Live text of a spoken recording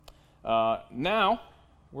Now,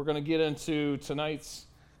 we're going to get into tonight's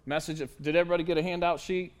message. Did everybody get a handout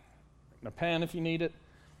sheet? A pen if you need it.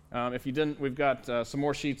 If you didn't, we've got some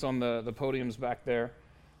more sheets on the podiums back there.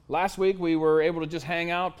 Last week, we were able to just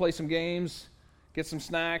hang out, play some games, get some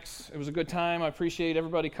snacks. It was a good time. I appreciate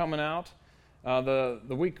everybody coming out. The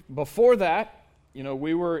week before that,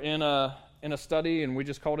 we were in a study, and we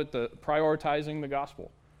just called it the prioritizing the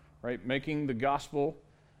gospel, right? Making the gospel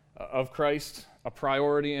of Christ a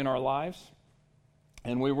priority in our lives.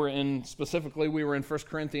 And we were in 1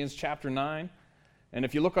 Corinthians chapter 9. And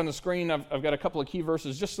if you look on the screen, I've got a couple of key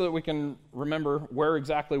verses just so that we can remember where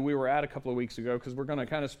exactly we were at a couple of weeks ago, because we're going to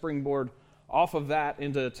kind of springboard off of that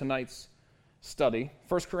into tonight's study.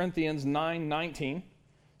 1 Corinthians 9:19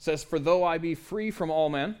 says, "For though I be free from all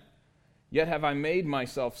men, yet have I made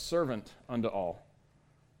myself servant unto all.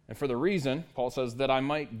 And for the reason," Paul says, "that I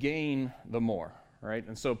might gain the more." Right?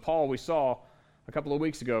 And so Paul, we saw a couple of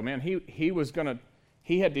weeks ago, man,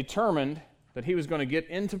 he had determined that he was going to get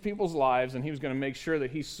into people's lives and he was going to make sure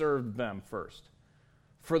that he served them first.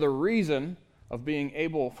 For the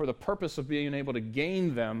purpose of being able to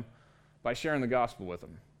gain them by sharing the gospel with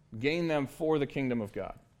them. Gain them for the kingdom of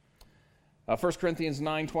God. 1 Corinthians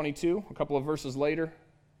 9:22, a couple of verses later,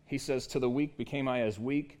 he says, "To the weak became I as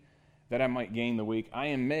weak, that I might gain the weak. I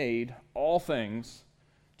am made all things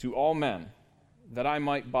to all men, that I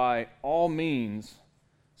might by all means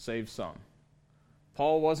save some."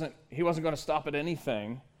 Paul wasn't going to stop at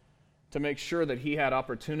anything to make sure that he had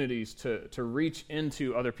opportunities to reach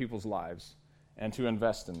into other people's lives and to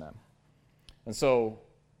invest in them. And so,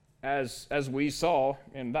 as we saw,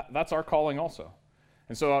 and that's our calling also.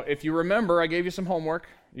 And so, if you remember, I gave you some homework.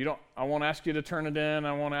 I won't ask you to turn it in.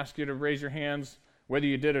 I won't ask you to raise your hands whether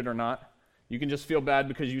you did it or not. You can just feel bad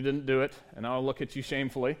because you didn't do it, and I'll look at you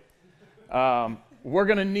shamefully. We're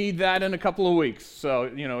going to need that in a couple of weeks. So,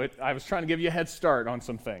 I was trying to give you a head start on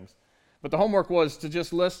some things. But the homework was to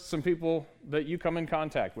just list some people that you come in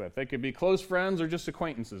contact with. They could be close friends or just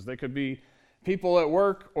acquaintances. They could be people at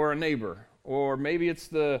work or a neighbor. Or maybe it's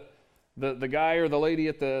the guy or the lady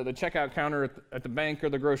at the checkout counter at the bank or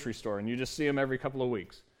the grocery store, and you just see them every couple of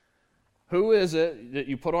weeks. Who is it that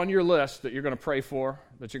you put on your list that you're going to pray for,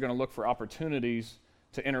 that you're going to look for opportunities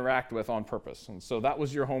to interact with on purpose? And so that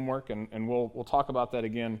was your homework, and we'll talk about that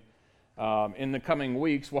again in the coming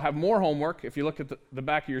weeks. We'll have more homework. If you look at the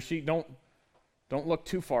back of your sheet, don't look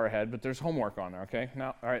too far ahead, but there's homework on there, okay?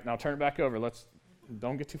 Now turn it back over.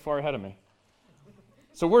 Don't get too far ahead of me.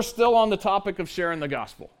 So we're still on the topic of sharing the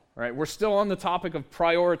gospel, right? We're still on the topic of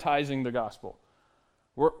prioritizing the gospel.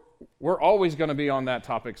 We're always going to be on that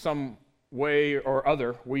topic some way or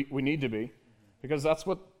other. We need to be, because that's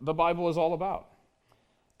what the Bible is all about.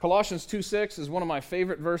 Colossians 2:6 is one of my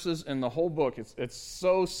favorite verses in the whole book. It's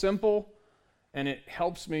so simple, and it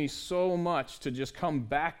helps me so much to just come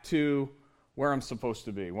back to where I'm supposed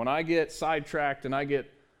to be. When I get sidetracked and I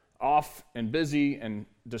get off and busy and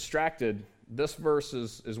distracted, this verse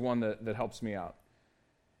is one that helps me out.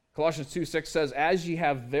 Colossians 2:6 says, "As ye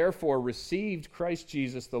have therefore received Christ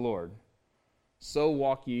Jesus the Lord, so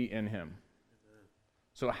walk ye in him." Amen.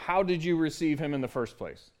 So how did you receive him in the first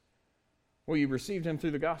place? Well, you received him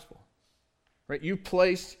through the gospel, right? You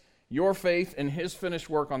placed your faith in his finished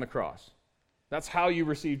work on the cross. That's how you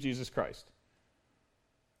received Jesus Christ.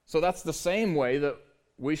 So that's the same way that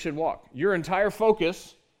we should walk. Your entire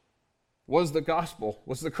focus was the gospel,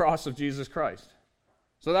 was the cross of Jesus Christ.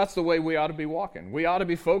 So that's the way we ought to be walking. We ought to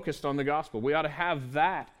be focused on the gospel. We ought to have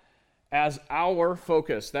that as our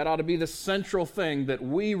focus. That ought to be the central thing that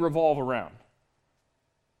we revolve around.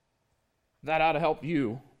 That ought to help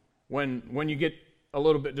you when you get a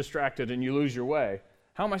little bit distracted and you lose your way.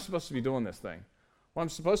 How am I supposed to be doing this thing? Well, I'm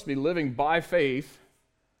supposed to be living by faith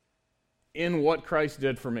in what Christ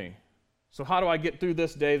did for me. So how do I get through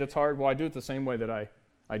this day that's hard? Well, I do it the same way that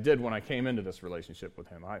I did when I came into this relationship with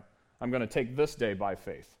him. I'm going to take this day by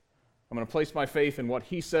faith. I'm going to place my faith in what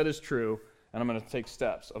he said is true, and I'm going to take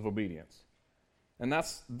steps of obedience. And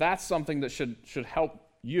that's something that should help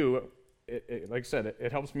you. Like I said,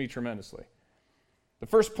 it helps me tremendously. The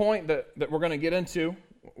first point that we're going to get into,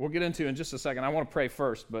 we'll get into in just a second. I want to pray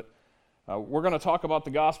first, but we're going to talk about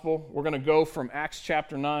the gospel. We're going to go from Acts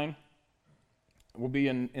chapter 9. We'll be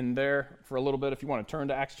in there for a little bit if you want to turn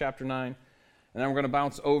to Acts chapter 9. And then we're going to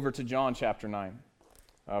bounce over to John chapter 9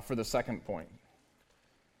 for the second point.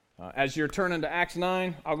 As you're turning to Acts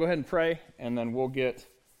 9, I'll go ahead and pray, and then we'll get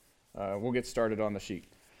started on the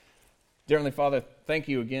sheet. Dear Heavenly Father, thank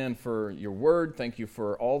you again for your word. Thank you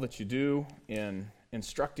for all that you do in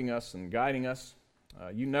instructing us and guiding us.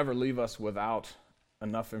 You never leave us without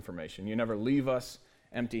enough information. You never leave us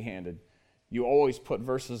empty-handed. you always put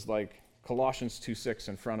verses like Colossians 2:6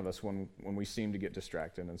 in front of us when we seem to get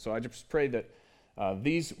distracted. And so I just pray that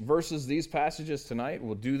these verses, these passages tonight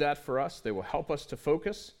will do that for us. They will help us to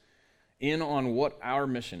focus in on what our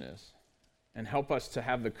mission is and help us to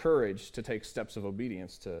have the courage to take steps of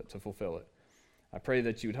obedience to fulfill it. I pray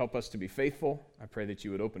that you would help us to be faithful. I pray that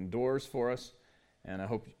you would open doors for us, and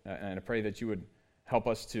I pray that you would help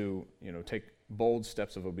us to, take bold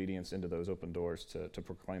steps of obedience into those open doors to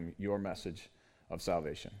proclaim your message of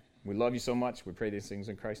salvation. We love you so much. We pray these things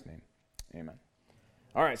in Christ's name. Amen.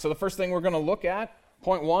 All right, so the first thing we're going to look at,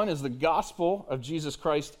 point 1, is the gospel of Jesus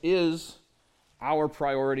Christ is our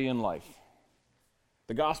priority in life.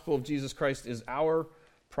 The gospel of Jesus Christ is our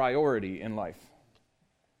priority in life.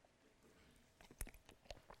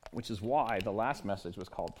 Which is why the last message was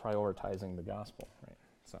called Prioritizing the Gospel, right?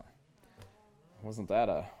 So, wasn't that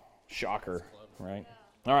a shocker, right?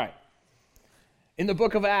 All right. In the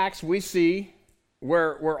book of Acts, we see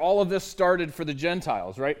where all of this started for the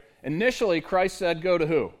Gentiles, right? Initially, Christ said, go to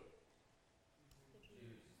who?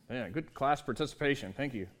 Yeah, good class participation.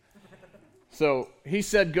 Thank you. So, he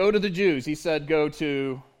said, go to the Jews. He said, go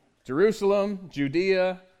to Jerusalem,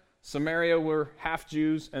 Judea, Samaria were half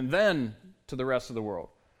Jews, and then to the rest of the world.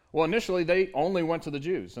 Well, initially, they only went to the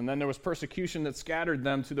Jews, and then there was persecution that scattered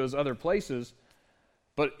them to those other places,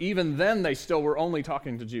 but even then, they still were only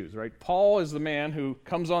talking to Jews, right? Paul is the man who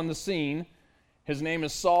comes on the scene. His name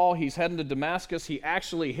is Saul. He's heading to Damascus. He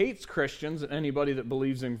actually hates Christians and anybody that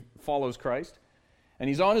believes and follows Christ, and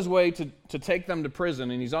he's on his way to take them to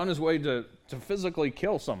prison, and he's on his way to physically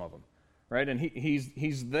kill some of them, right? And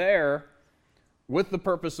he's there with the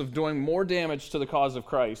purpose of doing more damage to the cause of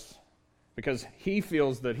Christ, because he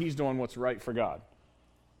feels that he's doing what's right for God.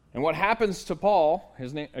 And what happens to Paul,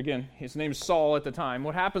 his name's Saul at the time,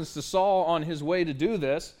 what happens to Saul on his way to do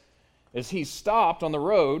this is he's stopped on the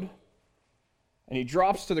road and he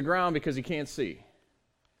drops to the ground because he can't see.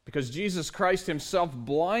 Because Jesus Christ himself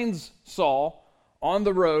blinds Saul on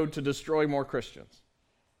the road to destroy more Christians.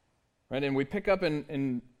 Right? And we pick up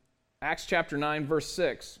in Acts chapter 9, verse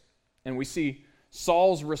 6, and we see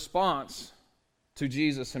Saul's response to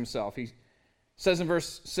Jesus himself. He says in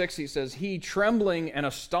verse 6, he says, he trembling and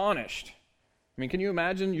astonished. I mean, can you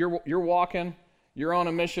imagine? You're walking, you're on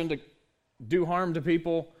a mission to do harm to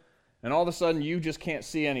people, and all of a sudden you just can't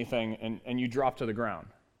see anything, and you drop to the ground.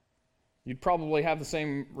 You'd probably have the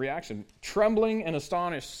same reaction. Trembling and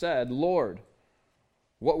astonished said, Lord,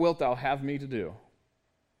 what wilt thou have me to do?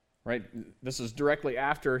 Right? This is directly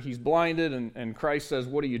after he's blinded, and Christ says,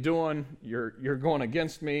 what are you doing? You're going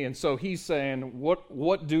against me. And so he's saying,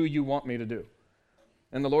 what do you want me to do?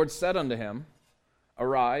 And the Lord said unto him,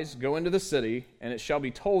 arise, go into the city, and it shall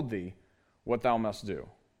be told thee what thou must do.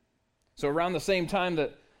 So around the same time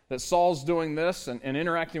that Saul's doing this and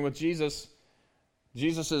interacting with Jesus,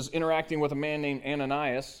 Jesus is interacting with a man named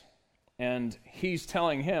Ananias, and he's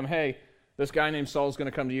telling him, hey, this guy named Saul is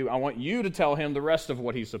going to come to you. I want you to tell him the rest of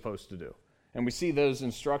what he's supposed to do. And we see those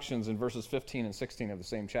instructions in verses 15 and 16 of the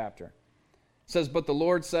same chapter. It says, but the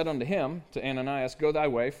Lord said unto him, to Ananias, go thy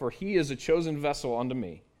way, for he is a chosen vessel unto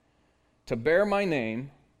me, to bear my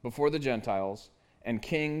name before the Gentiles and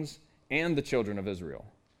kings and the children of Israel.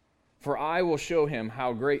 For I will show him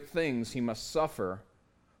how great things he must suffer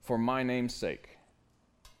for my name's sake.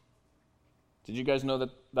 Did you guys know that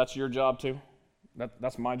that's your job too?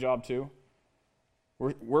 That's my job too?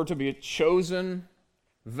 We're to be a chosen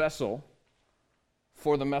vessel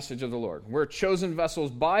for the message of the Lord. We're chosen vessels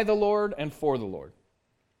by the Lord and for the Lord.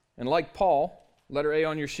 And like Paul, letter A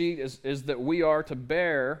on your sheet is that we are to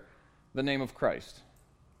bear the name of Christ.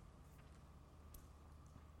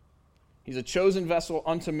 He's a chosen vessel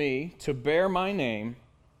unto me to bear my name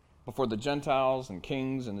before the Gentiles and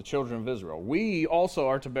kings and the children of Israel. We also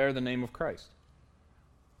are to bear the name of Christ.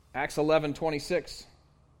 Acts 11:26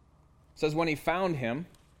 says, when he found him,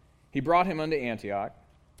 he brought him unto Antioch,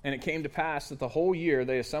 and it came to pass that the whole year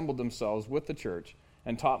they assembled themselves with the church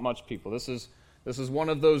and taught much people. This is one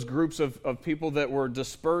of those groups of people that were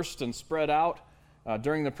dispersed and spread out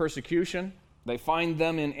during the persecution. They find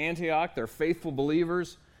them in Antioch. They're faithful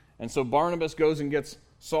believers. And so Barnabas goes and gets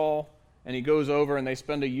Saul, and he goes over, and they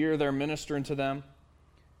spend a year there ministering to them.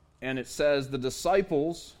 And it says the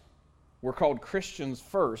disciples were called Christians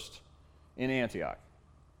first in Antioch.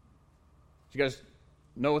 Do you guys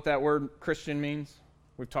know what that word Christian means?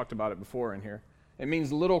 We've talked about it before in here. It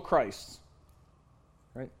means little Christs,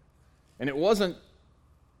 right? And it wasn't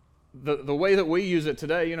the way that we use it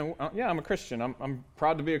today. I'm a Christian. I'm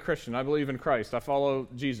proud to be a Christian. I believe in Christ. I follow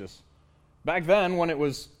Jesus. Back then, when it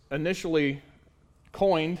was initially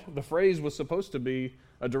coined, the phrase was supposed to be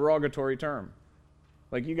a derogatory term.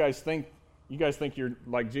 Like, you guys think you guys think you're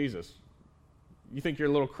like Jesus. You think you're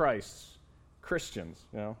little Christs, Christians,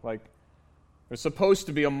 like it's supposed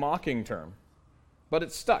to be a mocking term, but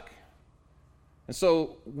it's stuck. And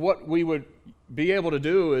so what we would be able to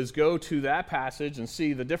do is go to that passage and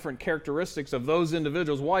see the different characteristics of those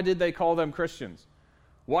individuals. Why did they call them Christians?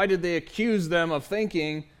 Why did they accuse them of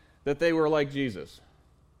thinking that they were like Jesus?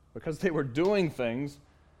 Because they were doing things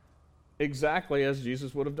exactly as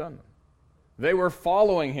Jesus would have done them. They were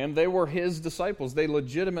following him. They were his disciples. They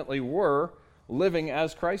legitimately were living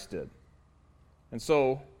as Christ did. And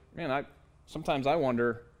so, sometimes I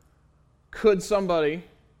wonder, could somebody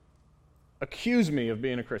accuse me of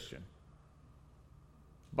being a Christian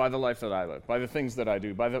by the life that I live, by the things that I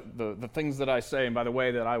do, by the things that I say, and by the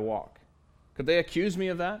way that I walk? Could they accuse me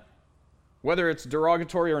of that? Whether it's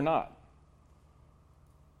derogatory or not?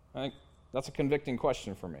 I think that's a convicting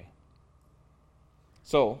question for me.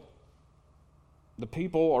 So, the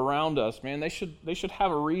people around us, they should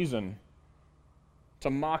have a reason to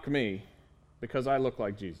mock me because I look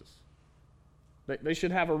like Jesus. They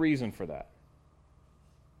should have a reason for that.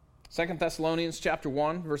 2 Thessalonians chapter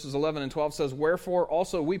 1, verses 11 and 12 says, "Wherefore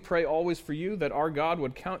also we pray always for you, that our God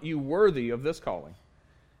would count you worthy of this calling,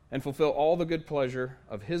 and fulfill all the good pleasure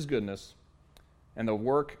of his goodness and the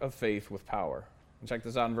work of faith with power." And check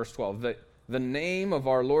this out in verse 12. "That the name of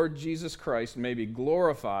our Lord Jesus Christ may be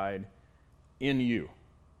glorified in you,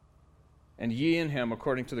 and ye in him,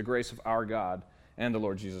 according to the grace of our God and the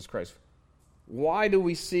Lord Jesus Christ." Why do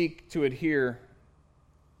we seek to adhere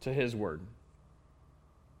to his word?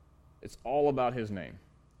 It's all about his name.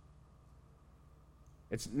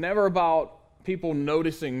 It's never about people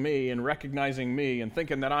noticing me and recognizing me and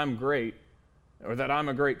thinking that I'm great or that I'm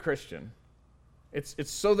a great Christian.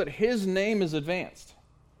 It's so that his name is advanced,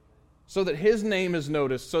 so that his name is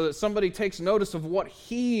noticed, so that somebody takes notice of what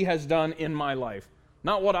he has done in my life,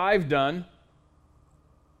 not what I've done.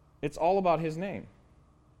 It's all about his name.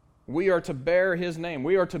 We are to bear his name.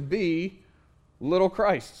 We are to be little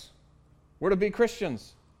Christs. We're to be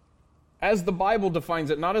Christians, as the Bible defines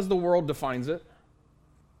it, not as the world defines it.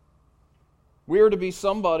 We are to be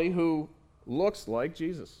somebody who looks like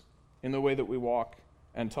Jesus in the way that we walk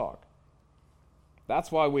and talk.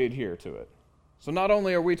 That's why we adhere to it. So not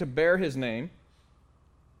only are we to bear his name,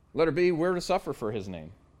 letter B, we're to suffer for his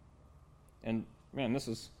name. And this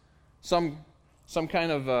is some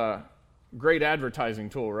kind of great advertising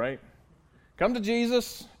tool, right? Come to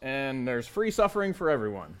Jesus, and there's free suffering for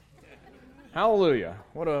everyone. Hallelujah.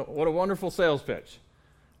 What a wonderful sales pitch.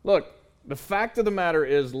 Look, the fact of the matter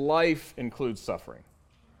is life includes suffering.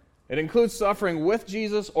 It includes suffering with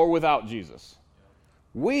Jesus or without Jesus.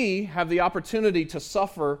 We have the opportunity to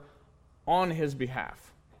suffer on his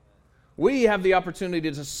behalf. We have the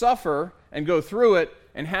opportunity to suffer and go through it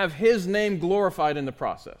and have his name glorified in the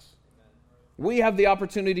process. We have the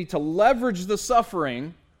opportunity to leverage the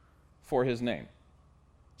suffering for his name.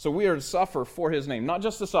 So we are to suffer for his name, not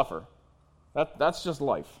just to suffer. That's just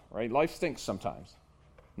life, right? Life stinks sometimes.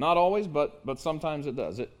 Not always, but sometimes it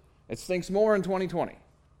does. It stinks more in 2020.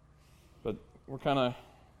 But we're kind of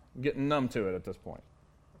getting numb to it at this point.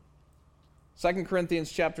 2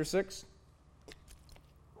 Corinthians chapter 6,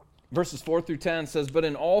 verses 4 through 10 says, "But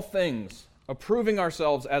in all things, approving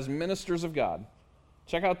ourselves as ministers of God."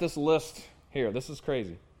 Check out this list here. This is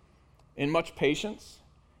crazy. "In much patience,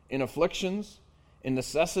 in afflictions, in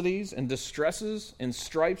necessities, in distresses, in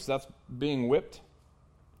stripes," that's being whipped,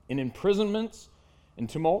 "in imprisonments, in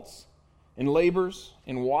tumults, in labors,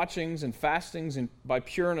 in watchings, in fastings, by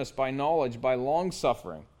pureness, by knowledge, by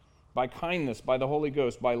long-suffering, by kindness, by the Holy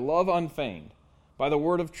Ghost, by love unfeigned, by the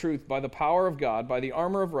word of truth, by the power of God, by the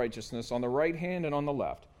armor of righteousness on the right hand and on the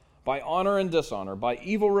left, by honor and dishonor, by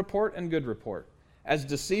evil report and good report, as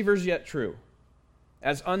deceivers yet true,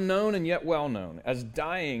 as unknown and yet well known, as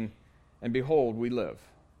dying and behold we live,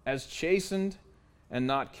 as chastened and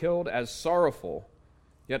not killed, as sorrowful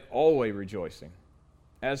yet always rejoicing,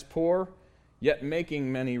 as poor yet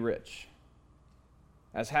making many rich,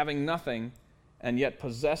 as having nothing and yet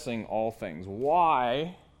possessing all things."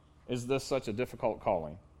 Why is this such a difficult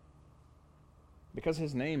calling? Because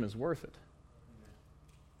his name is worth it.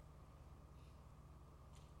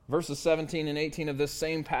 Verses 17 and 18 of this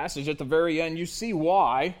same passage, at the very end, you see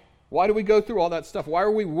why. Why do we go through all that stuff? Why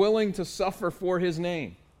are we willing to suffer for his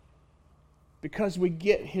name? Because we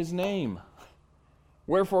get his name.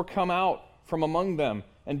 "Wherefore come out from among them,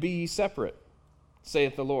 and be ye separate,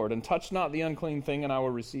 saith the Lord, and touch not the unclean thing, and I will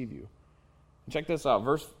receive you." And check this out,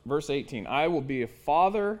 verse 18. "I will be a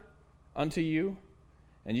father unto you,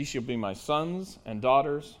 and ye shall be my sons and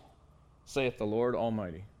daughters, saith the Lord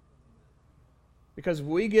Almighty." Because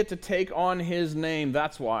we get to take on his name,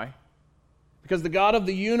 that's why. Because the God of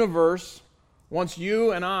the universe wants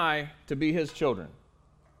you and I to be his children.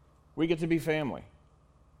 We get to be family.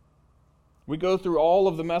 We go through all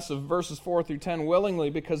of the mess of verses 4 through 10 willingly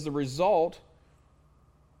because the result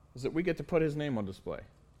is that we get to put his name on display.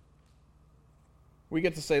 We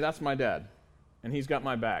get to say, that's my dad, and he's got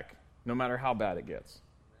my back, no matter how bad it gets.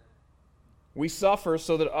 We suffer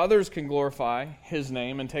so that others can glorify his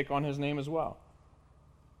name and take on his name as well.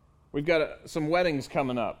 We've got some weddings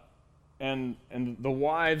coming up, and the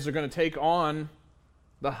wives are going to take on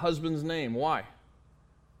the husband's name. Why?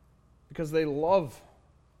 Because they love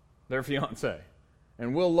their fiancé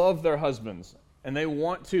and will love their husbands, and they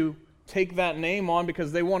want to take that name on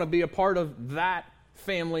because they want to be a part of that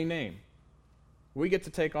family name. We get to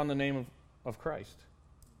take on the name of Christ.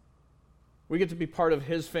 We get to be part of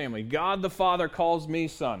his family. God the Father calls me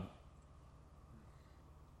son.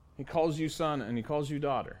 He calls you son and he calls you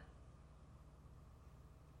daughter.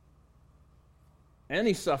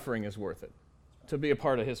 Any suffering is worth it to be a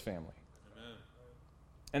part of his family. Amen.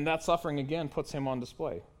 And that suffering, again, puts him on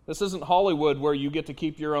display. This isn't Hollywood where you get to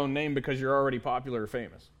keep your own name because you're already popular or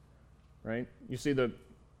famous, right? You see the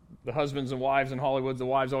husbands and wives in Hollywood, the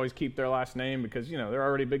wives always keep their last name because, they're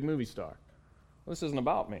already a big movie star. Well, this isn't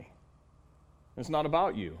about me. It's not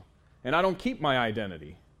about you. And I don't keep my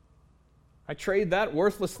identity. I trade that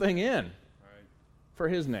worthless thing in for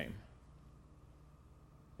his name.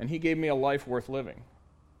 And he gave me a life worth living,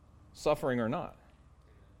 suffering or not.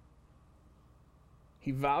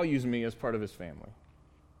 He values me as part of his family.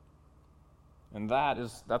 And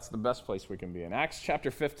that's the best place we can be. In Acts chapter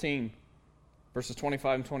 15, verses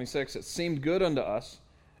 25 and 26, it seemed good unto us,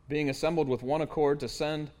 being assembled with one accord, to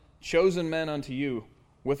send chosen men unto you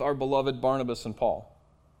with our beloved Barnabas and Paul.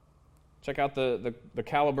 Check out the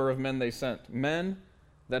caliber of men they sent. Men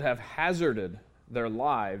that have hazarded their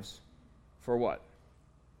lives for what?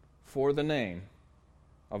 For the name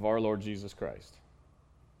of our Lord Jesus Christ.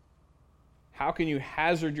 How can you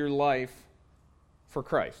hazard your life for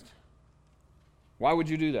Christ? Why would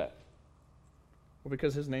you do that? Well,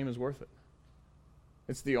 because his name is worth it.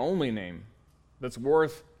 It's the only name that's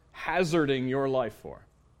worth hazarding your life for.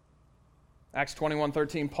 Acts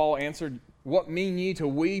 21:13, Paul answered, "What mean ye to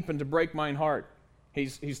weep and to break mine heart?"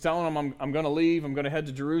 He's telling them, I'm going to leave, I'm going to head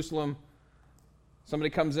to Jerusalem. Somebody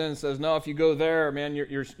comes in and says, no, if you go there, man,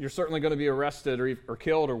 you're certainly going to be arrested or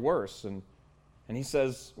killed or worse. And he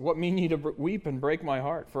says, what mean ye to weep and break my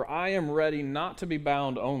heart? For I am ready not to be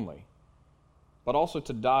bound only, but also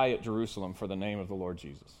to die at Jerusalem for the name of the Lord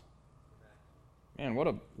Jesus. Man, what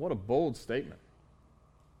a bold statement.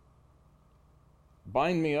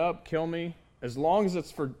 Bind me up, kill me. As long as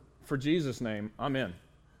it's for Jesus' name, I'm in.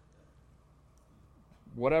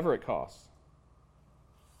 Whatever it costs.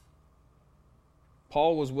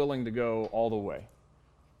 Paul was willing to go all the way.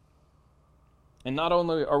 And not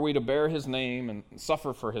only are we to bear his name and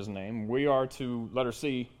suffer for his name, we are to, letter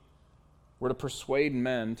C, we're to persuade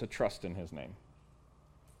men to trust in his name.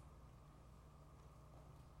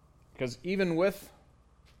 Because even with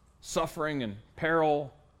suffering and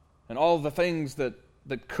peril and all the things that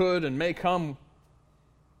could and may come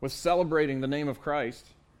with celebrating the name of Christ,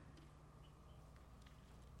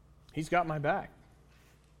 he's got my back.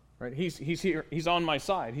 Right? He's here. He's on my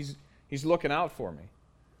side. He's looking out for me.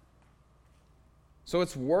 So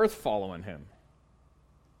it's worth following him.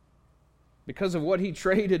 Because of what he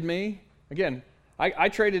traded me. Again, I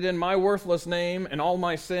traded in my worthless name and all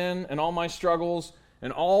my sin and all my struggles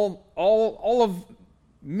and all of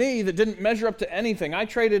me that didn't measure up to anything. I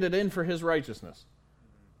traded it in for his righteousness.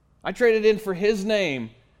 I traded in for his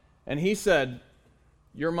name, and he said,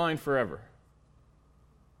 you're mine forever.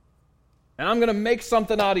 And I'm going to make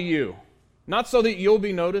something out of you. Not so that you'll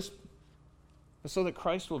be noticed, but so that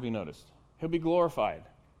Christ will be noticed. He'll be glorified.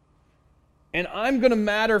 And I'm going to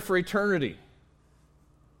matter for eternity.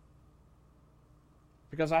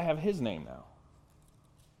 Because I have his name now.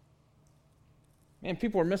 Man,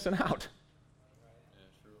 people are missing out.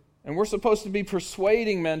 And we're supposed to be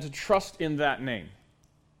persuading men to trust in that name.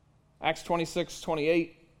 Acts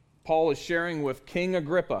 26:28, Paul is sharing with King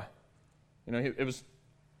Agrippa.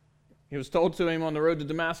 He was told to him on the road to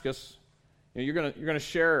Damascus, you're going to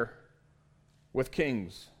share with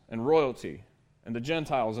kings and royalty and the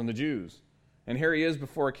Gentiles and the Jews. And here he is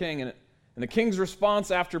before a king. And the king's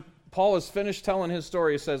response after Paul has finished telling his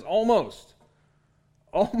story, he says, almost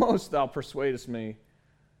thou persuadest me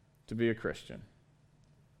to be a Christian.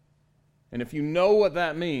 And if you know what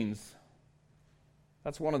that means,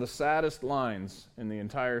 that's one of the saddest lines in the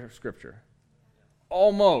entire Scripture.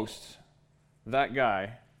 Almost that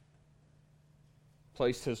guy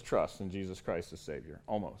placed his trust in Jesus Christ as Savior.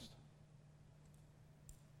 Almost.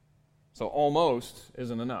 So almost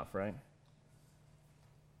isn't enough, right?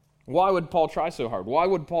 Why would Paul try so hard? Why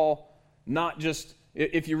would Paul not just,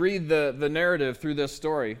 if you read the narrative through this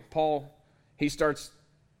story, Paul, he's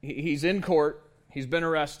in court, he's been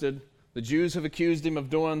arrested, the Jews have accused him of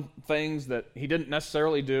doing things that he didn't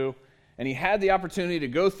necessarily do, and he had the opportunity to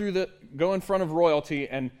go in front of royalty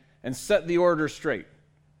and set the order straight.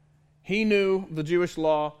 He knew the Jewish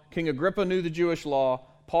law, King Agrippa knew the Jewish law.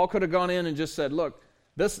 Paul could have gone in and just said, look,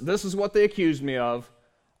 this is what they accused me of.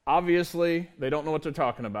 Obviously, they don't know what they're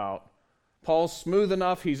talking about. Paul's smooth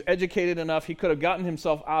enough, he's educated enough, he could have gotten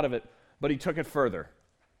himself out of it, but he took it further.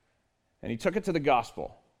 And he took it to the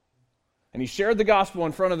gospel. And he shared the gospel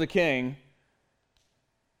in front of the king,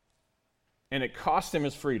 and it cost him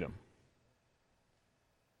his freedom.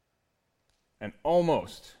 And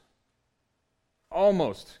almost,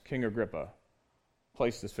 King Agrippa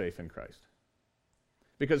placed his faith in Christ.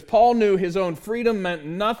 Because Paul knew his own freedom meant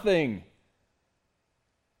nothing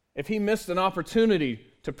if he missed an opportunity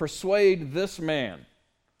to persuade this man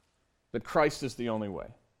that Christ is the only way.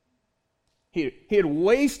 He had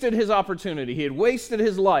wasted his opportunity. He had wasted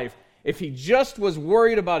his life if he just was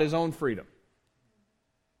worried about his own freedom.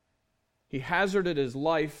 He hazarded his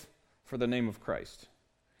life for the name of Christ.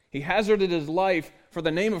 He hazarded his life for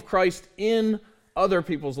the name of Christ in other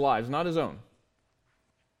people's lives, not his own.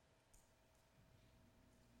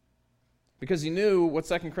 Because he knew what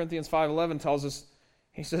 2 Corinthians 5:11 tells us.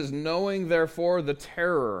 He says, knowing therefore the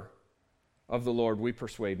terror of the Lord, we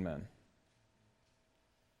persuade men.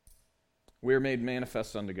 We are made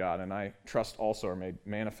manifest unto God, and I trust also are made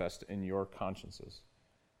manifest in your consciences.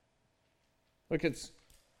 Look, it's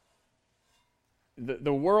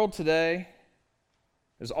the world today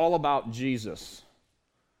is all about Jesus.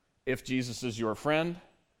 If Jesus is your friend,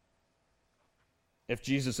 if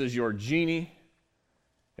Jesus is your genie,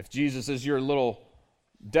 if Jesus is your little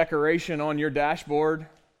decoration on your dashboard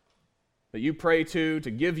that you pray to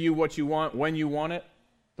give you what you want when you want it,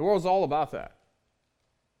 the world's all about that.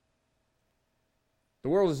 The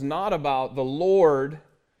world is not about the Lord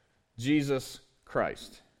Jesus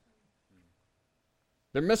Christ.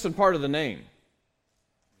 They're missing part of the name.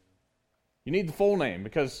 You need the full name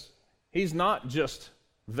because he's not just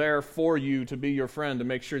there for you to be your friend to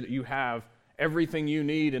make sure that you have everything you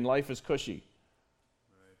need and life is cushy.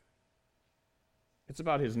 It's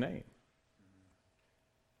about his name.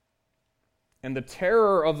 And the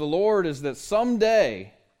terror of the Lord is that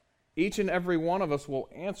someday each and every one of us will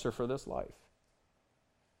answer for this life.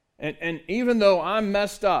 And even though I'm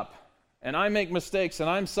messed up and I make mistakes and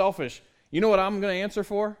I'm selfish, you know what I'm going to answer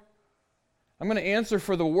for? I'm going to answer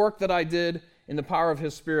for the work that I did in the power of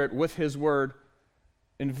his Spirit with his word,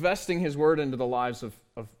 investing his word into the lives of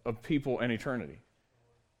people in eternity.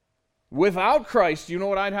 Without Christ, you know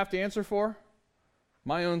what I'd have to answer for?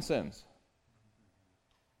 My own sins.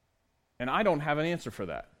 And I don't have an answer for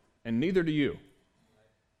that, and neither do you.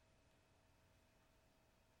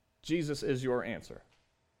 Jesus is your answer.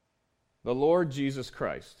 The Lord Jesus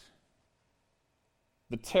Christ.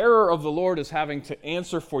 The terror of the Lord is having to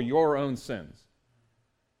answer for your own sins.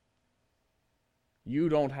 You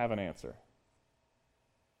don't have an answer.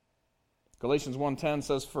 Galatians 1:10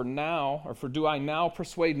 says, For do I now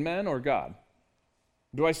persuade men or God?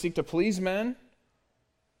 Do I seek to please men?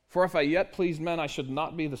 For if I yet please men, I should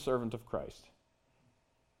not be the servant of Christ.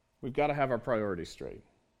 We've got to have our priorities straight.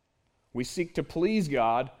 We seek to please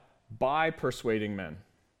God by persuading men.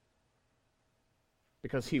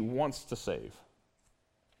 Because he wants to save.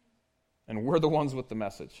 And we're the ones with the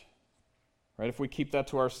message. Right? If we keep that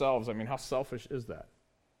to ourselves, I mean, how selfish is that?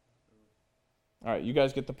 All right, you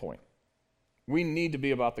guys get the point. We need to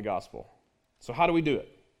be about the gospel. So how do we do it?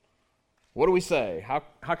 What do we say?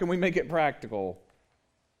 How can we make it practical?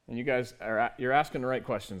 And you guys you're asking the right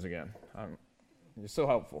questions again. You're so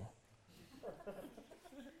helpful.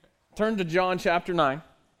 Turn to John chapter 9,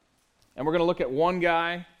 and we're going to look at one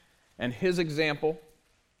guy and his example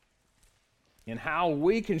in how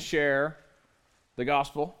we can share the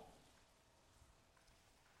gospel.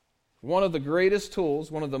 One of the greatest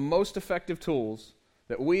tools, one of the most effective tools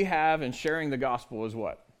that we have in sharing the gospel is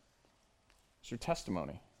what? It's your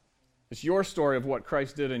testimony. It's your story of what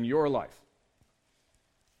Christ did in your life.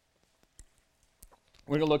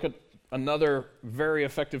 We're going to look at another very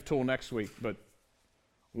effective tool next week, but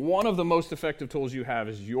one of the most effective tools you have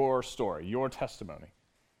is your story, your testimony.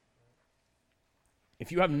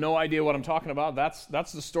 If you have no idea what I'm talking about, that's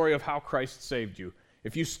the story of how Christ saved you.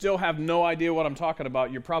 If you still have no idea what I'm talking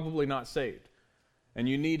about, you're probably not saved. And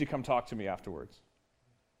you need to come talk to me afterwards.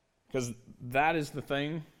 Because that is the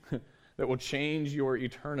thing that will change your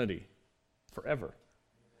eternity forever.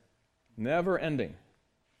 Never ending.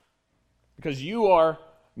 because you are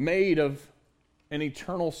made of an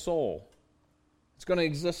eternal soul. It's going to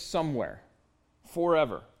exist somewhere,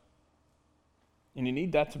 forever. And you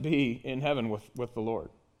need that to be in heaven with the Lord.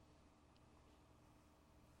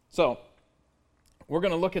 So, we're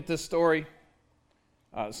going to look at this story.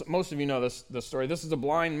 So most of you know this story. This is a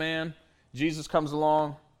blind man. Jesus comes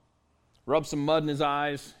along, rubs some mud in his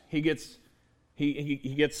eyes. He gets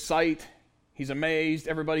sight. He's amazed.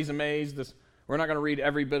 Everybody's amazed. We're not going to read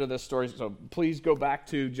every bit of this story, so please go back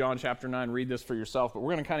to John chapter 9, read this for yourself. But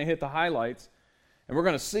we're going to kind of hit the highlights, and we're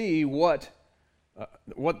going to see what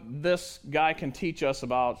this guy can teach us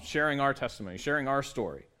about sharing our testimony, sharing our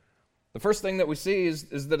story. The first thing that we see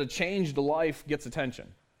is that a changed life gets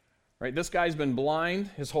attention. Right? This guy's been blind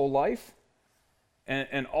his whole life,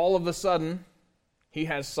 and all of a sudden, he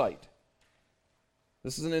has sight.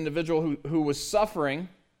 This is an individual who was suffering,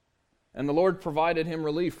 and the Lord provided him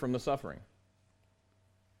relief from the suffering.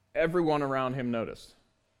 Everyone around him noticed.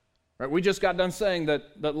 Right? We just got done saying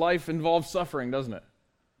that life involves suffering, doesn't it?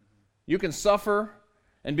 You can suffer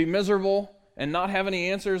and be miserable and not have any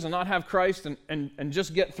answers and not have Christ and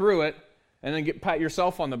just get through it and then pat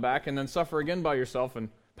yourself on the back and then suffer again by yourself and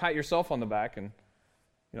pat yourself on the back, and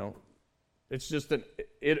it's just that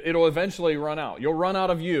it'll eventually run out. You'll run out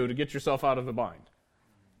of you to get yourself out of the bind.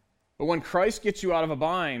 But when Christ gets you out of a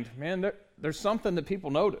bind, man, there's something that people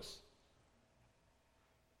notice.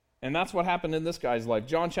 And that's what happened in this guy's life.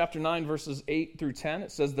 John chapter 9, verses 8 through 10,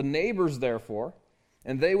 it says, "The neighbors, therefore,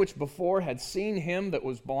 and they which before had seen him that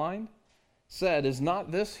was blind, said, Is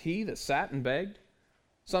not this he that sat and begged?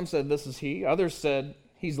 Some said, This is he. Others said,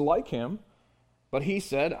 He's like him. But he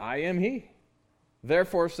said, I am he.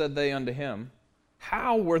 Therefore said they unto him,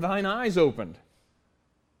 How were thine eyes opened?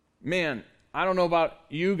 Man, I don't know about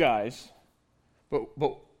you guys, but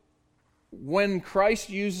when Christ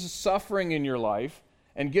uses suffering in your life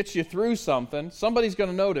and gets you through something, somebody's going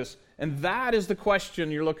to notice. And that is the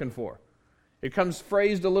question you're looking for. It comes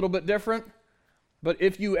phrased a little bit different, but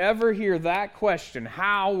if you ever hear that question,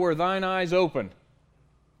 how were thine eyes opened?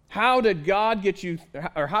 How did God get you,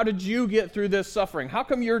 or how did you get through this suffering? How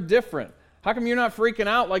come you're different? How come you're not freaking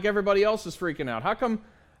out like everybody else is freaking out? How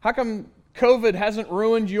come COVID hasn't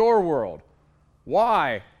ruined your world?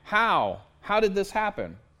 Why? How? How did this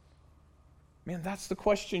happen? Man, that's the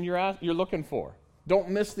question you're looking for. Don't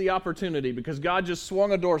miss the opportunity, because God just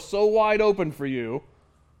swung a door so wide open for you.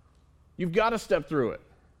 You've got to step through it.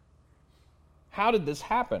 How did this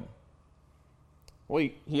happen? Well,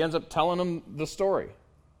 he ends up telling them the story.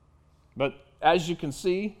 But as you can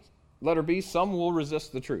see, letter B, some will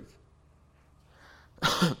resist the truth.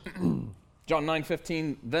 John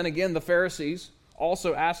 9:15, Then again the Pharisees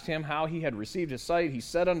also asked him how he had received his sight. He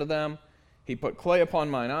said unto them, He put clay upon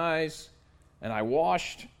mine eyes, and I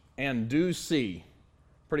washed and do see.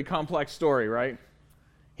 Pretty complex story, right?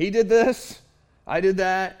 He did this, I did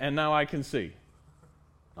that, and now I can see.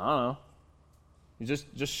 I don't know. He's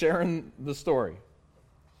just sharing the story.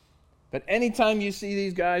 But anytime you see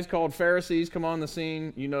these guys called Pharisees come on the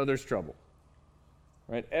scene, you know there's trouble.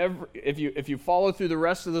 Right? If you follow through the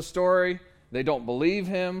rest of the story, they don't believe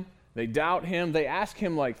him, they doubt him, they ask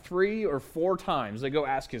him like 3 or 4 times. They go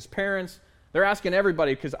ask his parents. They're asking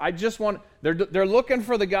everybody, because they're looking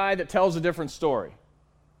for the guy that tells a different story.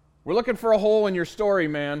 We're looking for a hole in your story,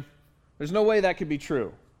 man. There's no way that could be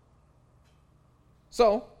true.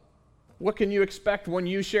 So, what can you expect when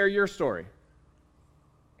you share your story?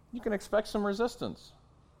 You can expect some resistance.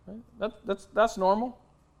 Right? That's normal.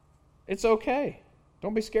 It's okay.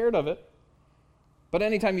 Don't be scared of it. But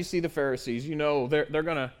anytime you see the Pharisees, you know they're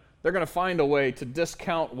gonna find a way to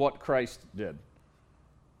discount what Christ did.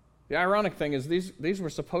 The ironic thing is these were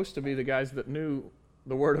supposed to be the guys that knew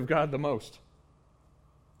the Word of God the most.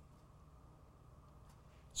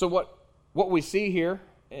 So what we see here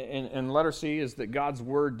in letter C is that God's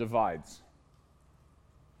Word divides.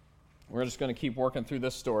 We're just going to keep working through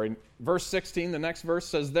this story. Verse 16, the next verse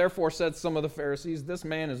says, Therefore said some of the Pharisees, This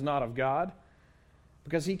man is not of God,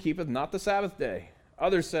 because he keepeth not the Sabbath day.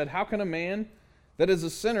 Others said, How can a man that is a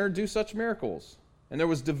sinner do such miracles? And there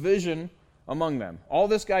was division among them. All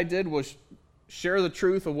this guy did was share the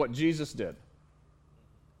truth of what Jesus did.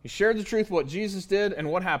 He shared the truth of what Jesus did, and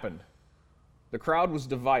what happened? The crowd was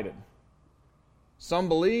divided. Some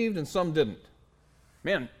believed and some didn't.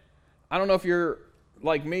 Man, I don't know if you're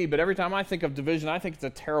like me, but every time I think of division, I think it's a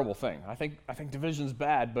terrible thing. I think division's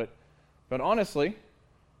bad, but honestly,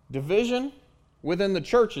 division within the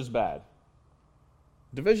church is bad.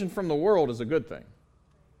 Division from the world is a good thing.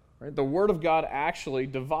 Right? The Word of God actually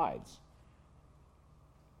divides.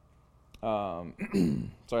 Sorry,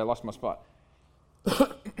 I lost my spot.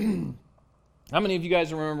 How many of you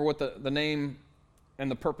guys remember what the name and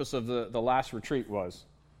the purpose of the last retreat was?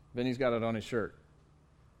 Vinny's got it on his shirt.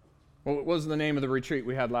 What was the name of the retreat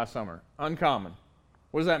we had last summer? Uncommon.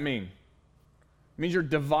 What does that mean? It means you're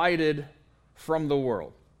divided from the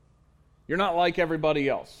world. You're not like everybody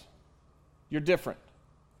else. You're different.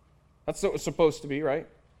 That's what it was supposed to be, right?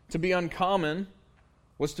 To be uncommon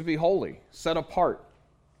was to be holy, set apart.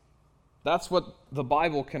 That's what the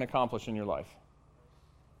Bible can accomplish in your life.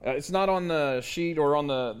 It's not on the sheet or on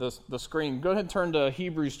the screen. Go ahead and turn to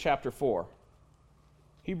Hebrews chapter 4.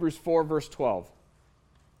 Hebrews 4, verse 12.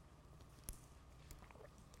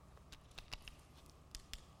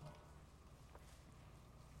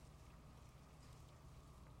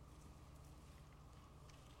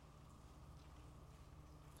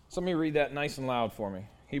 Somebody read that nice and loud for me.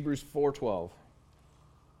 Hebrews 4:12.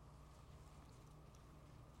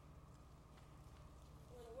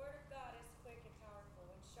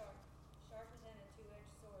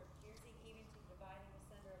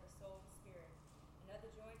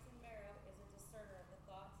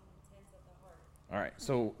 All right,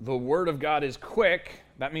 so the Word of God is quick.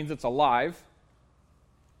 That means it's alive.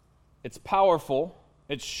 It's powerful.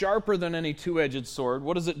 It's sharper than any two-edged sword.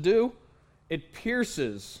 What does it do? It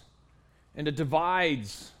pierces and it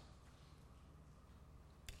divides.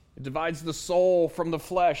 It divides the soul from the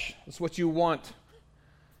flesh. That's what you want.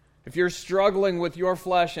 If you're struggling with your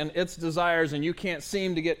flesh and its desires and you can't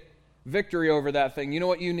seem to get victory over that thing, you know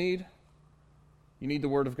what you need? You need the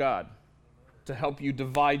Word of God to help you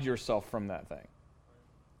divide yourself from that thing.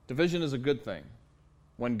 Division is a good thing.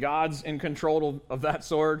 When God's in control of that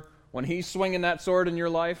sword, when He's swinging that sword in your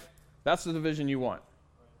life, that's the division you want.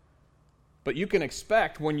 But you can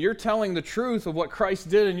expect when you're telling the truth of what Christ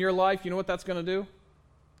did in your life, you know what that's going to do?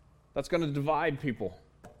 That's going to divide people.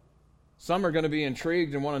 Some are going to be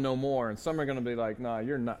intrigued and want to know more, and some are going to be like, nah,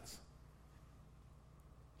 you're nuts.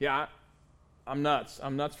 Yeah, I'm nuts.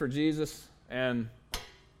 I'm nuts for Jesus, and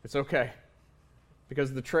it's okay.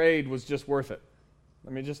 Because the trade was just worth it.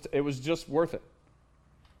 It was just worth it.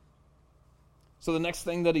 So the next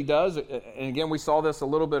thing that he does, and again, we saw this a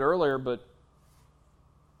little bit earlier, but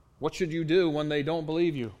what should you do when they don't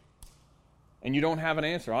believe you and you don't have an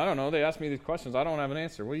answer? I don't know. They ask me these questions. I don't have an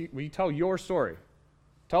answer. Will you tell your story?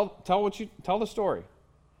 Tell the story.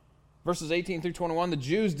 Verses 18 through 21, the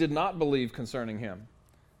Jews did not believe concerning him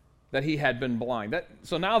that he had been blind.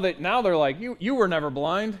 So now they're like, you were never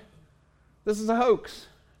blind. This is a hoax.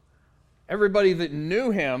 Everybody that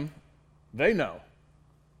knew him, they know,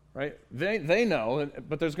 right? They know,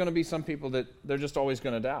 but there's going to be some people that they're just always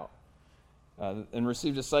going to doubt. And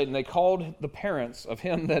received his sight, and they called the parents of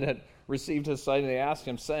him that had received his sight, and they asked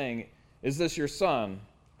him, saying, is this your son,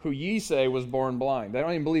 who ye say was born blind? They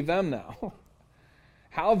don't even believe them now.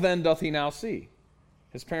 How then doth he now see?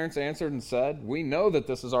 His parents answered and said, we know that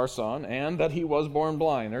this is our son, and that he was born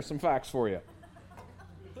blind. There's some facts for you.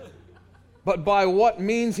 But by what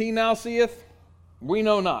means he now seeth, we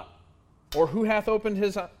know not. Or who hath opened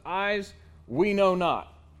his eyes, we know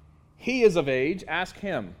not. He is of age, ask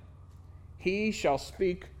him. He shall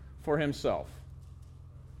speak for himself.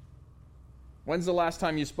 When's the last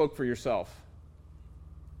time you spoke for yourself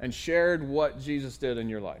and shared what Jesus did in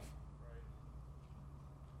your life?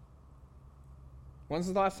 When's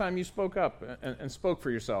the last time you spoke up and spoke for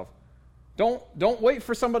yourself? Don't wait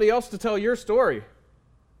for somebody else to tell your story.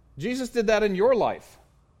 Jesus did that in your life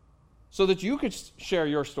so that you could share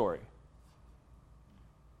your story.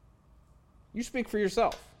 You speak for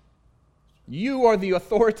yourself. You are the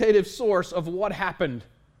authoritative source of what happened.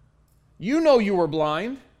 You know you were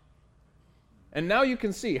blind, and now you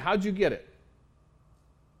can see. How'd you get it?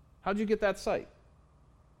 How'd you get that sight?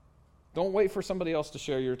 Don't wait for somebody else to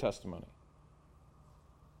share your testimony.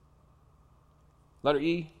 Letter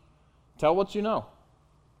E, tell what you know.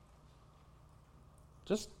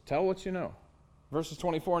 Just tell what you know. Verses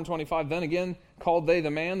 24 and 25, then again called they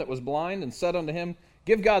the man that was blind and said unto him,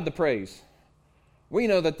 give God the praise. We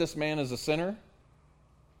know that this man is a sinner.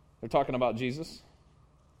 They're talking about Jesus.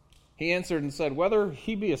 He answered and said, whether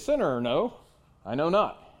he be a sinner or no, I know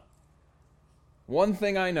not. One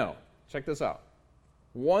thing I know. Check this out.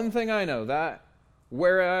 One thing I know, that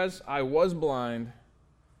whereas I was blind,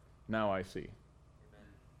 now I see. Amen.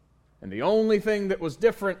 And the only thing that was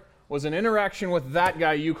different was an interaction with that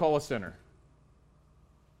guy you call a sinner.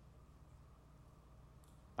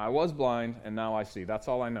 I was blind, and now I see. That's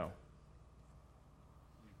all I know.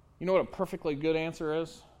 You know what a perfectly good answer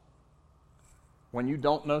is? When you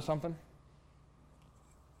don't know something?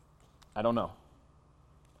 I don't know.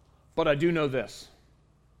 But I do know this.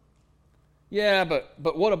 Yeah,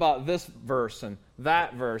 but what about this verse and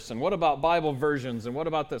that verse, and what about Bible versions, and what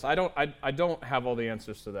about this? I don't have all the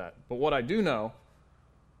answers to that. But what I do know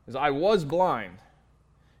is I was blind,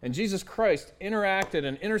 and Jesus Christ interacted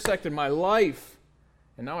and intersected my life,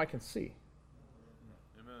 and now I can see.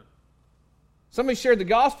 Amen. Somebody shared the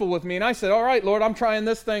gospel with me, and I said, all right, Lord, I'm trying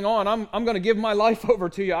this thing on. I'm going to give my life over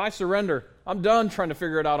to you. I surrender. I'm done trying to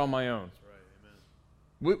figure it out on my own. That's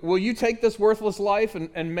right. Amen. Will you take this worthless life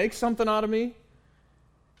and make something out of me?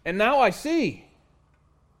 And now I see.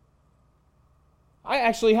 I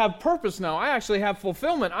actually have purpose now. I actually have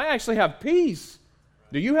fulfillment. I actually have peace.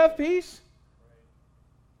 Do you have peace?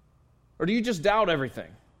 Or do you just doubt everything?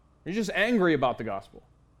 You're just angry about the gospel.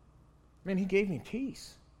 Man, he gave me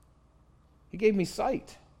peace. He gave me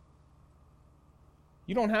sight.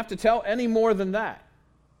 You don't have to tell any more than that.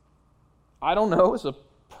 I don't know is a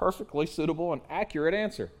perfectly suitable and accurate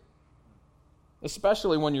answer,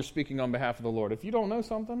 especially when you're speaking on behalf of the Lord. If you don't know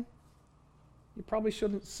something, you probably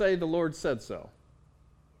shouldn't say the Lord said so.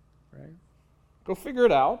 Right? Go figure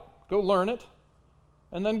it out. Go learn it.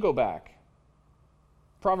 And then go back.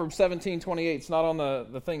 Proverbs 17:28, it's not on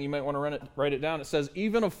the thing, you might want to write it down. It says,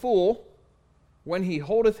 even a fool, when he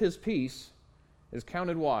holdeth his peace, is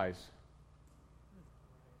counted wise.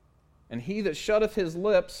 And he that shutteth his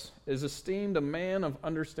lips is esteemed a man of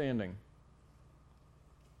understanding.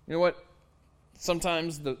 You know what?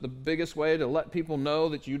 Sometimes the biggest way to let people know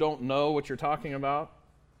that you don't know what you're talking about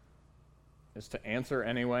is to answer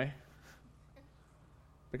anyway.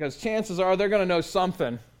 Because chances are they're going to know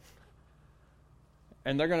something.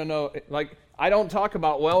 And they're going to know, like, I don't talk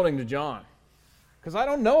about welding to John. Because I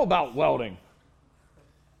don't know about welding.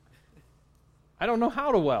 I don't know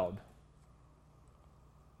how to weld.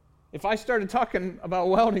 If I started talking about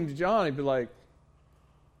welding to John, he'd be like,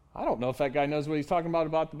 I don't know if that guy knows what he's talking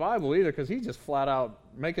about the Bible either, because he's just flat out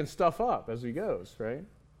making stuff up as he goes, right?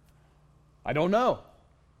 I don't know.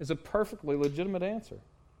 It's a perfectly legitimate answer.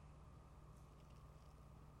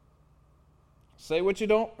 Say what you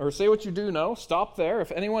don't, or say what you do know. Stop there.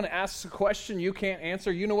 If anyone asks a question you can't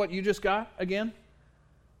answer, you know what you just got again?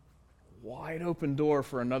 Wide open door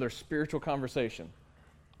for another spiritual conversation.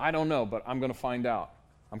 I don't know, but I'm going to find out.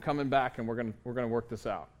 I'm coming back, and we're going to work this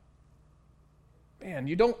out. Man,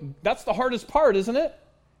 that's the hardest part, isn't it?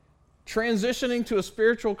 Transitioning to a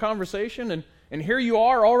spiritual conversation, and here you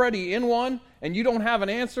are already in one, and you don't have an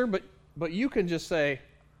answer, but you can just say,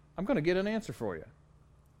 I'm going to get an answer for you.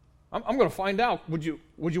 I'm going to find out. Would you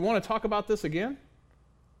want to talk about this again?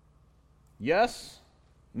 Yes,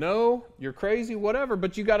 no, you're crazy, whatever,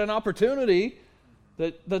 but you got an opportunity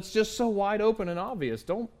that's just so wide open and obvious.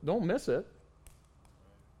 Don't miss it.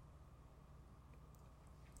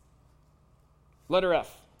 Letter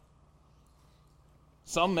F.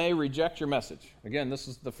 Some may reject your message. Again, this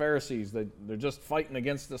is the Pharisees. They're just fighting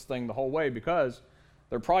against this thing the whole way because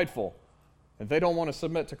they're prideful and they don't want to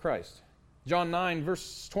submit to Christ. John 9,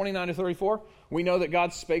 verse 29 to 34, we know that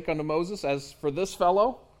God spake unto Moses, as for this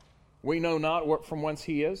fellow, we know not from whence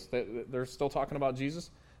he is. They're still talking about Jesus.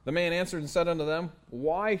 The man answered and said unto them,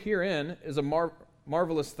 why herein is a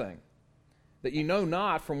marvelous thing, that ye know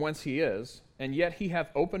not from whence he is, and yet he hath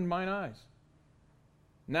opened mine eyes.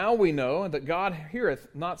 Now we know that God heareth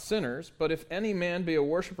not sinners, but if any man be a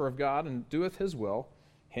worshipper of God and doeth his will,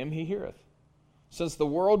 him he heareth. Since the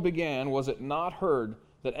world began, was it not heard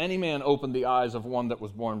that any man opened the eyes of one that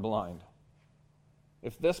was born blind?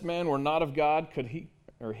 If this man were not of God,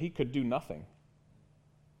 he could do nothing.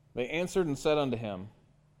 They answered and said unto him,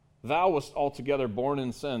 thou wast altogether born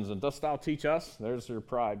in sins, and dost thou teach us? There's your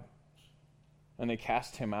pride. And they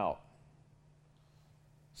cast him out.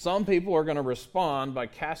 Some people are going to respond by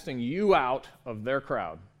casting you out of their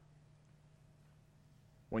crowd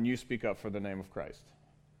when you speak up for the name of Christ.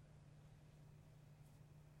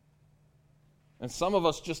 And some of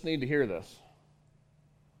us just need to hear this.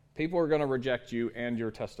 People are going to reject you and your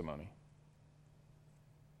testimony.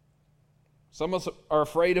 Some of us are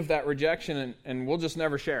afraid of that rejection, and we'll just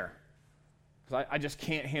never share. Because I just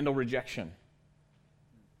can't handle rejection.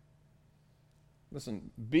 Listen,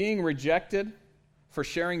 being rejected for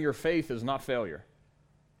sharing your faith is not failure.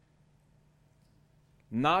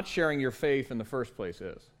 Not sharing your faith in the first place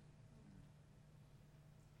is.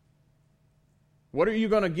 What are you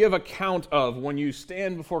going to give account of when you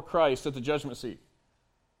stand before Christ at the judgment seat?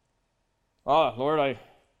 Lord, I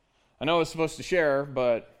know I was supposed to share,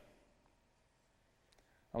 but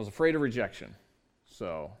I was afraid of rejection.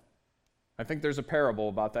 So I think there's a parable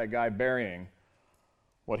about that guy burying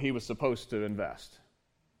what he was supposed to invest.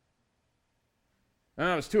 And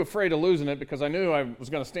I was too afraid of losing it because I knew I was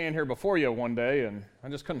going to stand here before you one day, and I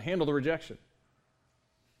just couldn't handle the rejection.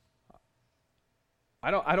 I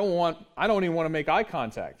don't even want to make eye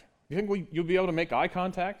contact. You think you'll be able to make eye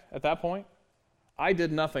contact at that point? I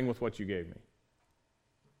did nothing with what you gave me.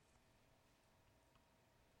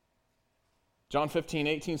 John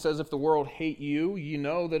 15:18 says, if the world hate you, you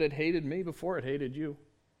know that it hated me before it hated you.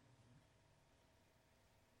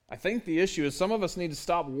 I think the issue is some of us need to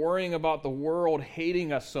stop worrying about the world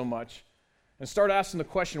hating us so much and start asking the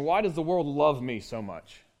question, why does the world love me so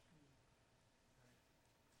much?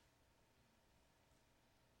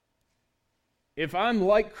 If I'm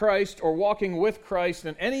like Christ or walking with Christ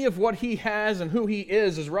and any of what he has and who he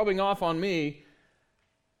is rubbing off on me,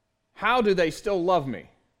 how do they still love me?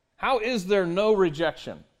 How is there no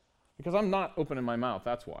rejection? Because I'm not opening my mouth,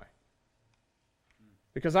 that's why.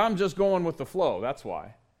 Because I'm just going with the flow, that's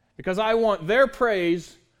why. Because I want their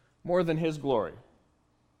praise more than his glory.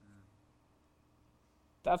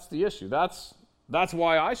 That's the issue. That's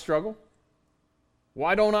why I struggle.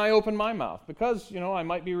 Why don't I open my mouth? Because, I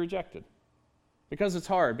might be rejected. Because it's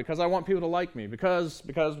hard. Because I want people to like me. Because,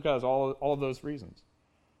 all of those reasons.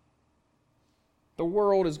 The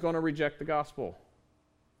world is going to reject the gospel.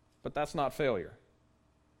 But that's not failure.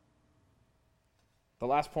 The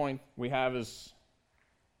last point we have is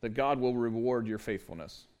that God will reward your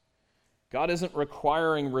faithfulness. God isn't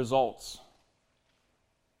requiring results.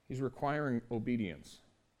 He's requiring obedience.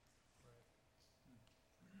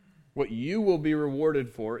 What you will be rewarded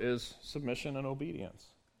for is submission and obedience.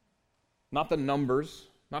 Not the numbers,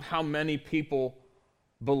 not how many people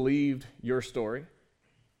believed your story,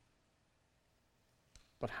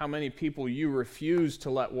 but how many people you refuse to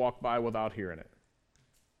let walk by without hearing it.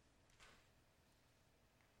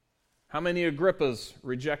 How many Agrippas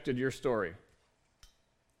rejected your story?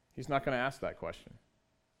 He's not going to ask that question.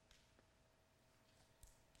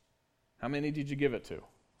 How many did you give it to?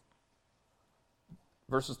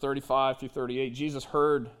 Verses 35 through 38, Jesus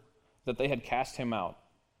heard that they had cast him out.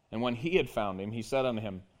 And when he had found him, he said unto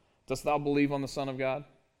him, Dost thou believe on the Son of God?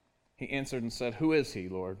 He answered and said, Who is he,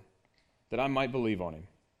 Lord, that I might believe on him?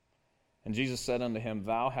 And Jesus said unto him,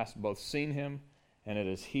 Thou hast both seen him, and it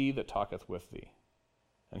is he that talketh with thee.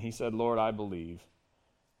 And he said, Lord, I believe.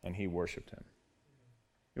 And he worshipped him.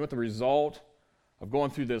 You know what the result of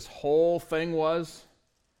going through this whole thing was?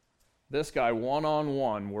 This guy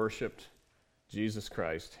one-on-one worshipped Jesus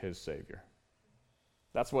Christ, his Savior.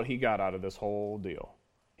 That's what he got out of this whole deal.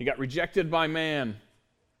 He got rejected by man,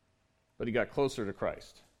 but he got closer to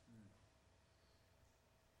Christ.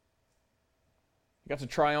 He got to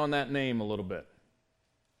try on that name a little bit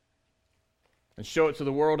and show it to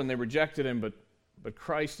the world, and they rejected him, but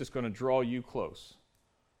Christ is going to draw you close.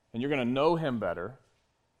 And you're going to know him better,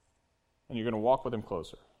 and you're going to walk with him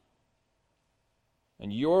closer.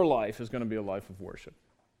 And your life is going to be a life of worship.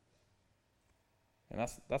 And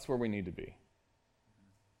that's where we need to be.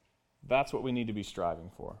 That's what we need to be striving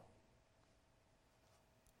for.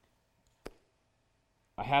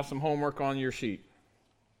 I have some homework on your sheet.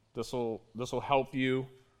 This will help you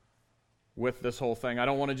with this whole thing. I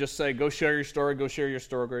don't want to just say, go share your story, go share your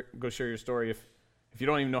story, go share your story if you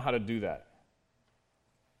don't even know how to do that.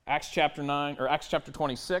 Acts chapter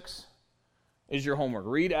 26 is your homework.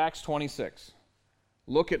 Read Acts 26.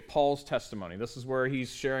 Look at Paul's testimony. This is where he's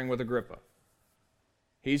sharing with Agrippa.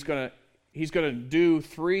 He's going to do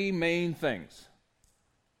three main things.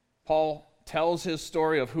 Paul tells his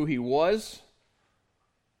story of who he was,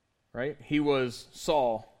 right? He was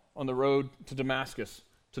Saul on the road to Damascus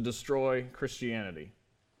to destroy Christianity.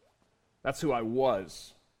 That's who I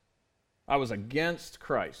was. I was against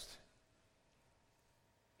Christ.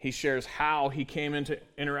 He shares how he came into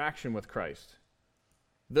interaction with Christ.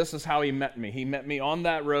 This is how he met me. He met me on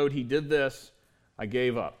that road. He did this. I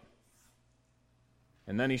gave up.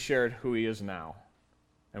 And then he shared who he is now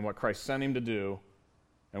and what Christ sent him to do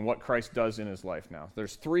and what Christ does in his life now.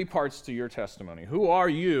 There's three parts to your testimony. Who are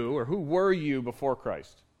you, or who were you before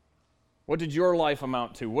Christ? What did your life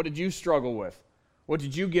amount to? What did you struggle with? What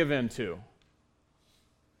did you give in to?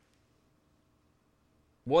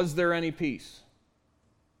 Was there any peace?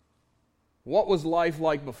 What was life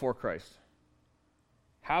like before Christ?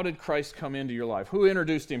 How did Christ come into your life? Who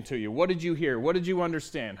introduced him to you? What did you hear? What did you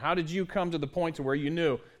understand? How did you come to the point to where you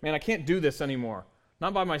knew, man, I can't do this anymore.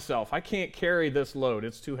 Not by myself. I can't carry this load.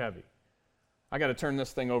 It's too heavy. I got to turn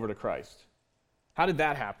this thing over to Christ. How did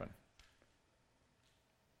that happen?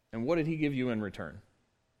 And what did he give you in return?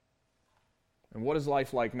 And what is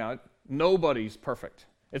life like now? Nobody's perfect.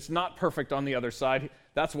 It's not perfect on the other side.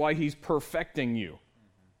 That's why he's perfecting you.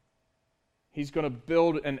 He's going to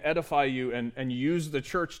build and edify you and use the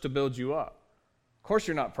church to build you up. Of course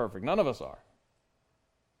you're not perfect. None of us are.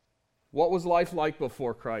 What was life like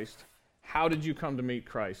before Christ? How did you come to meet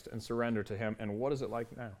Christ and surrender to him, and what is it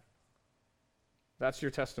like now? That's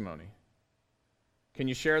your testimony. Can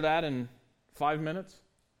you share that in 5 minutes,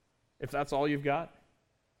 if that's all you've got?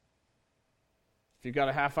 If you've got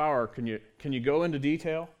a half hour, can you go into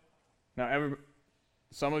detail? Now,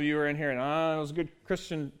 some of you are in here, and I was a good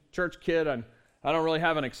Christian church kid, and I don't really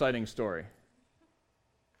have an exciting story.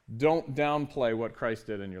 Don't downplay what Christ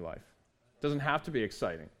did in your life. It doesn't have to be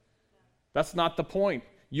exciting. That's not the point.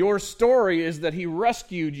 Your story is that he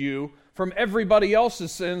rescued you from everybody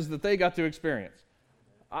else's sins that they got to experience.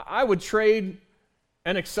 I would trade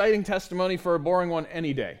an exciting testimony for a boring one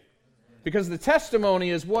any day, because the testimony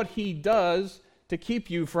is what he does to keep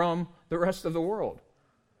you from the rest of the world.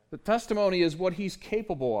 The testimony is what he's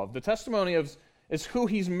capable of. The testimony is who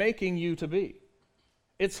he's making you to be.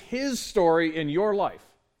 It's his story in your life.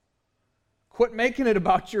 Quit making it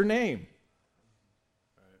about your name.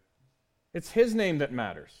 It's his name that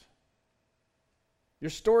matters. Your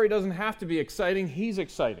story doesn't have to be exciting. He's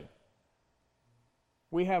exciting.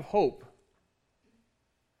 We have hope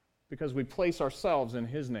because we place ourselves in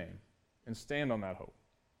his name and stand on that hope.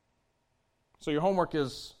 So your homework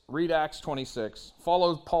is read Acts 26,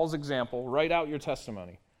 follow Paul's example, write out your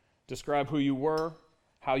testimony, describe who you were,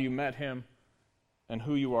 how you met him, and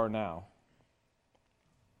who you are now.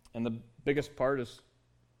 And the biggest part is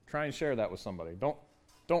try and share that with somebody.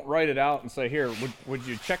 Don't write it out and say, here, would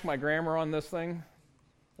you check my grammar on this thing?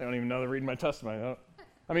 They don't even know they're reading my testimony.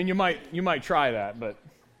 I mean, you might try that, but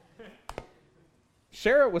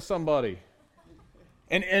share it with somebody.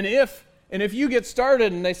 And if you get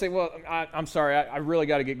started and they say, well, I'm sorry, I really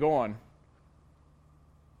got to get going,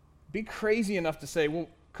 be crazy enough to say, well,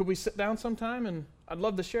 could we sit down sometime? And I'd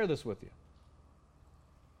love to share this with you.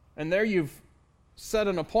 And there you've set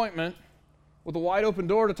an appointment with a wide open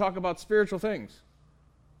door to talk about spiritual things.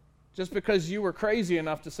 Just because you were crazy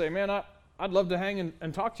enough to say, man, I'd love to hang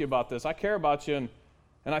and talk to you about this. I care about you,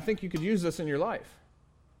 and I think you could use this in your life.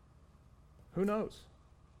 Who knows?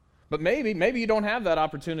 But maybe you don't have that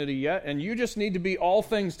opportunity yet, and you just need to be all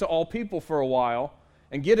things to all people for a while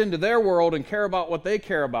and get into their world and care about what they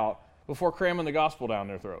care about before cramming the gospel down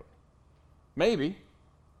their throat. Maybe.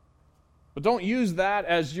 But don't use that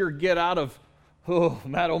as your get out of, oh,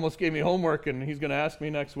 Matt almost gave me homework and he's going to ask me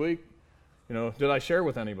next week, did I share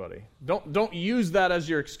with anybody? Don't use that as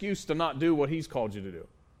your excuse to not do what he's called you to do.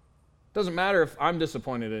 It doesn't matter if I'm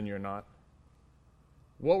disappointed in you or not.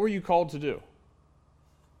 What were you called to do?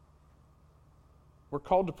 We're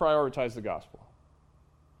called to prioritize the gospel.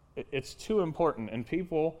 It's too important, and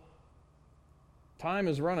time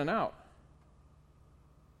is running out.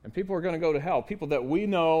 And people are going to go to hell, people that we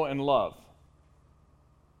know and love.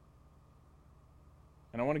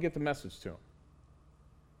 And I want to get the message to them.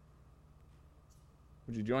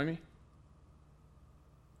 Would you join me? All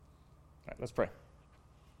right, let's pray.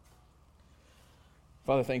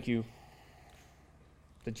 Father, thank you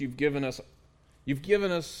that you've given us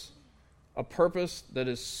a purpose that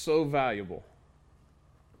is so valuable.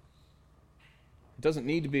 It doesn't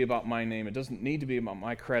need to be about my name. It doesn't need to be about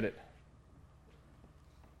my credit.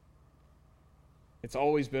 It's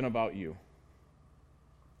always been about you.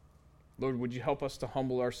 Lord, would you help us to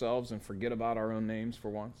humble ourselves and forget about our own names for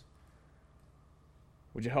once?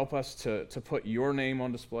 Would you help us to put your name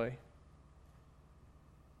on display?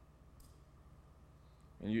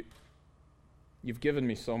 And you've given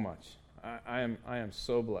me so much. I am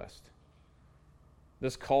so blessed.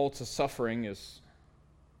 This call to suffering is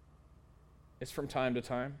from time to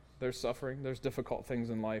time. There's suffering. There's difficult things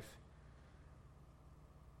in life.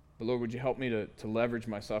 But Lord, would you help me to leverage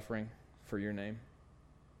my suffering for your name?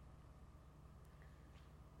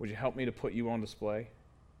 Would you help me to put you on display?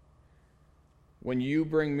 When you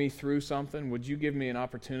bring me through something, would you give me an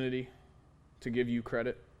opportunity to give you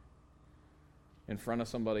credit in front of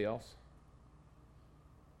somebody else?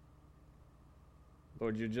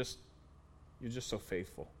 Lord, you're just so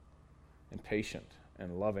faithful and patient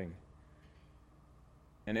and loving.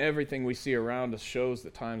 And everything we see around us shows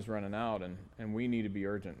that time's running out, and we need to be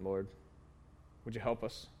urgent, Lord. Would you help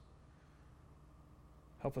us?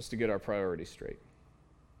 Help us to get our priorities straight.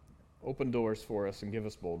 Open doors for us and give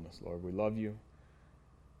us boldness, Lord. We love you.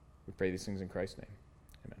 We pray these things in Christ's name.